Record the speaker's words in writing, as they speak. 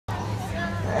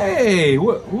Hey,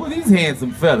 who are these handsome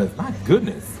fellas? My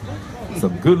goodness.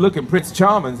 Some good-looking Prince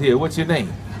Charmings here. What's your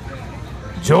name?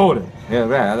 Jordan. Yeah,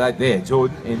 right. I like that,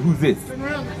 Jordan. And who's this?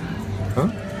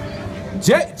 Huh?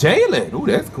 Jalen. Ooh,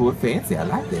 that's cool. Fancy. I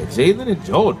like that. Jalen and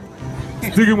Jordan.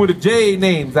 Sticking with the J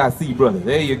names I see, brother.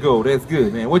 There you go. That's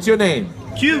good, man. What's your name?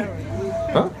 Q.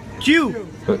 Huh? Q.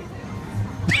 Q?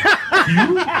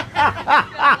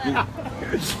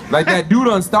 Like that dude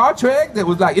on Star Trek that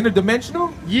was like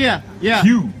interdimensional? Yeah.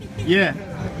 Q. Yeah.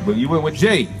 But you went with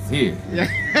J's here. Yeah.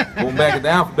 Going back in the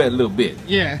alphabet a little bit.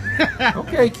 Yeah.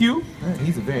 Okay, Q.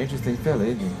 He's a very interesting fella,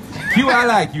 isn't he? Q, I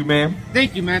like you, man.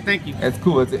 Thank you, man. Thank you. That's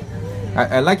cool.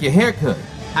 I like your haircut.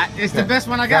 It's the best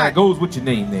one I got. It goes with your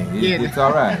name then. It's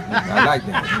all right. I like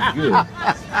that. It's good.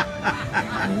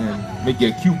 And then make you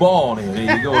a cue ball there.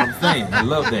 There you go. What I'm saying. I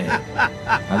love that.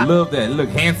 I love that. It look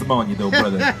handsome on you though,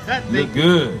 brother. You look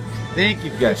good. Thank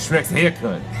you. You got Shrek's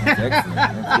haircut. That's excellent.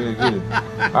 That's good, good.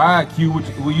 All right, Q.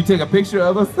 Will you take a picture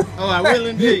of us? Oh, I will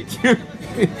indeed.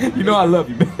 You know I love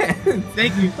you, man.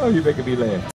 Thank you. Oh, you're making me laugh.